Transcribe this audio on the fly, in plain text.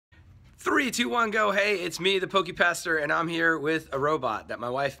3, 2, 1, go. Hey, it's me, the PokePastor, and I'm here with a robot that my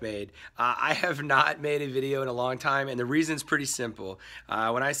wife made. I have not made a video in a long time, and the reason's pretty simple.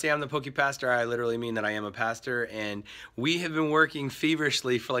 When I say I'm the PokePastor, I literally mean that I am a pastor, and we have been working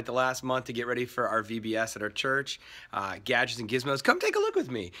feverishly for like the last month to get ready for our VBS at our church. Gadgets and gizmos. Come take a look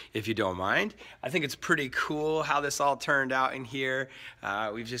with me, if you don't mind. I think it's pretty cool how this all turned out in here.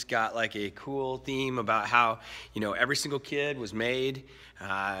 We've just got like a cool theme about how, every single kid was made,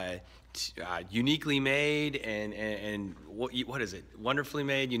 uniquely made, and what is it? Wonderfully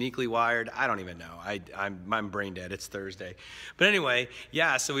made, uniquely wired. I don't even know. I'm brain dead. It's Thursday, but anyway,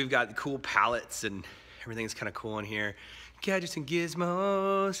 yeah. So we've got cool palettes and everything's kind of cool in here. Gadgets and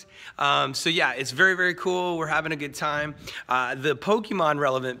gizmos. So yeah, it's very, very cool. We're having a good time. The Pokemon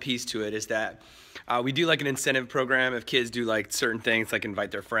relevant piece to it is that we do like an incentive program. If kids do like certain things, like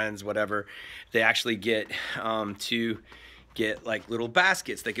invite their friends, whatever, they actually get to get like little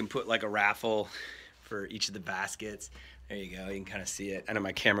baskets. They can put like a raffle for each of the baskets. There you go. You can kind of see it. I know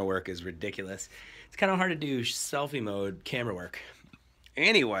my camera work is ridiculous. It's kind of hard to do selfie mode camera work.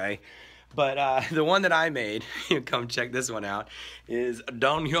 Anyway, but the one that I made, come check this one out, is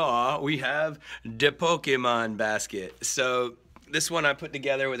down here we have the Pokemon basket. So this one I put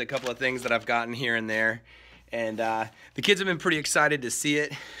together with a couple of things that I've gotten here and there. And the kids have been pretty excited to see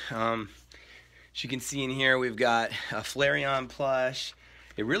it. As you can see in here, we've got a Flareon plush,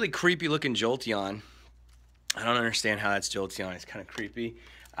 a really creepy looking Jolteon. I don't understand how that's Jolteon. It's kind of creepy.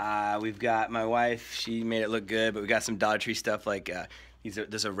 We've got my wife. She made it look good, but we got some Dollar Tree stuff like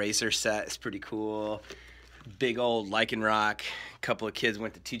there's a racer set. It's pretty cool. Big old Lycanroc. A couple of kids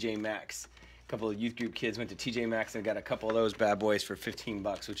went to TJ Maxx. A couple of youth group kids went to TJ Maxx and got a couple of those bad boys for 15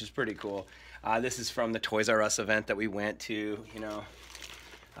 bucks, which is pretty cool. This is from the Toys R Us event that we went to,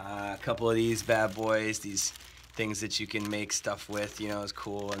 a couple of these bad boys, these things that you can make stuff with, is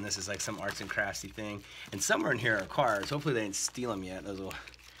cool. And this is like some arts and craftsy thing. And somewhere in here are cars. Hopefully they didn't steal them yet, those little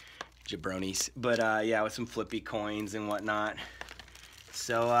jabronis. But yeah, with some flippy coins and whatnot.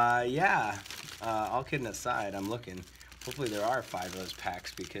 So yeah, all kidding aside, I'm looking. Hopefully there are 5 of those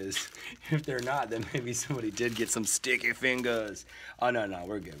packs, because if they're not, then maybe somebody did get some sticky fingers. Oh, no,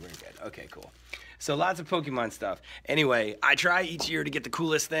 we're good. Okay, cool. So lots of Pokemon stuff. Anyway, I try each year to get the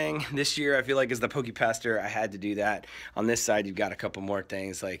coolest thing. This year, I feel like as the PokePastor, I had to do that. On this side, you've got a couple more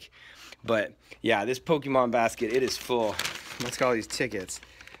things. But yeah, this Pokemon basket, it is full. Let's get all these tickets.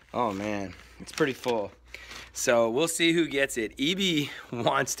 Oh man, it's pretty full. So we'll see who gets it. Eevee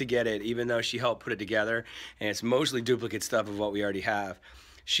wants to get it, even though she helped put it together, and it's mostly duplicate stuff of what we already have.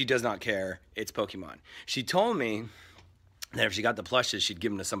 She does not care. It's Pokemon. She told me that if she got the plushes, she'd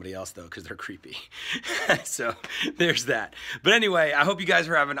give them to somebody else, though, because they're creepy. So there's that. But anyway, I hope you guys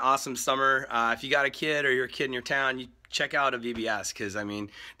are having an awesome summer. If you got a kid or you're a kid in your town, you check out a VBS, because,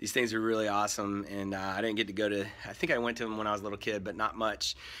 these things are really awesome. And I didn't get to go to, I think I went to them when I was a little kid, but not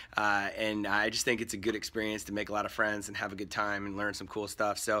much. And I just think it's a good experience to make a lot of friends and have a good time and learn some cool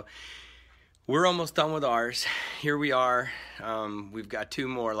stuff. So we're almost done with ours. Here we are. We've got 2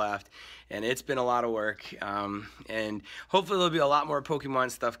 more left, and it's been a lot of work. And hopefully there'll be a lot more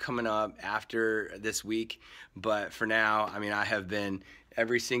Pokemon stuff coming up after this week. But for now, I have been,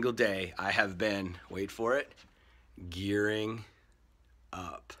 every single day, I have been, wait for it, gearing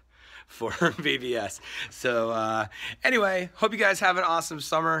up for VBS. So anyway, hope you guys have an awesome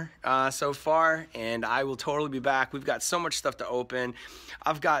summer so far, and I will totally be back. We've got so much stuff to open.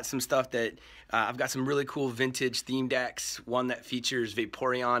 I've got some stuff that I've got some really cool vintage theme decks. One that features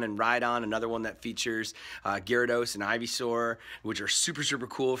Vaporeon and Rhydon, another one that features Gyarados and Ivysaur, which are super, super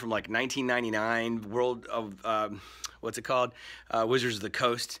cool, from like 1999 World of what's it called? Wizards of the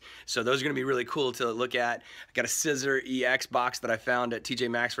Coast. So those are going to be really cool to look at. I got a Scissor EX box that I found at TJ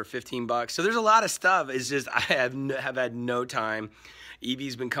Maxx for 15 bucks. So there's a lot of stuff. It's just I have had no time.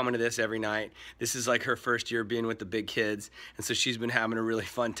 Eevee's been coming to this every night. This is like her first year being with the big kids, and so she's been having a really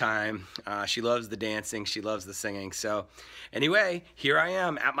fun time. She loves the dancing. She loves the singing. So anyway, here I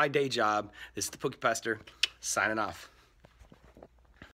am at my day job. This is the PokePastor signing off.